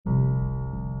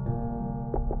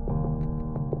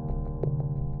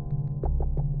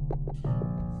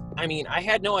I mean, I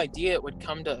had no idea it would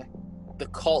come to the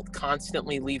cult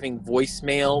constantly leaving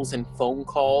voicemails and phone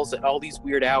calls at all these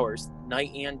weird hours,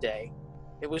 night and day.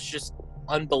 It was just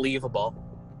unbelievable.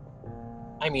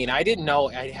 I mean, I didn't know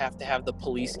I'd have to have the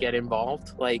police get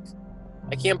involved. Like,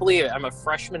 I can't believe it. I'm a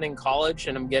freshman in college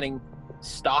and I'm getting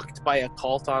stalked by a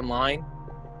cult online.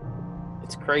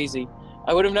 It's crazy.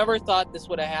 I would have never thought this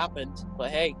would have happened, but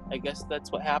hey, I guess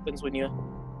that's what happens when you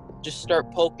just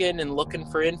start poking and looking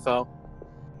for info.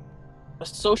 A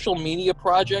social media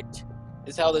project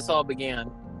is how this all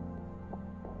began.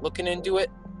 Looking into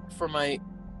it for my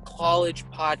college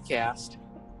podcast,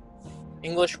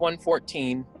 English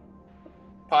 114.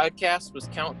 Podcast was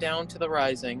Countdown to the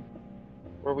Rising,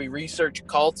 where we research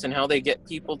cults and how they get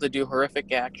people to do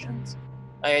horrific actions.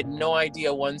 I had no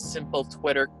idea one simple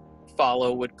Twitter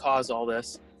follow would cause all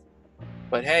this.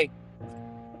 But hey,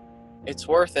 it's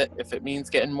worth it if it means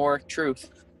getting more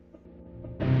truth.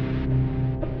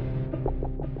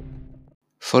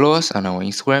 Follow us on our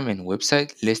Instagram and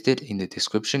website listed in the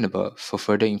description above for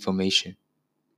further information.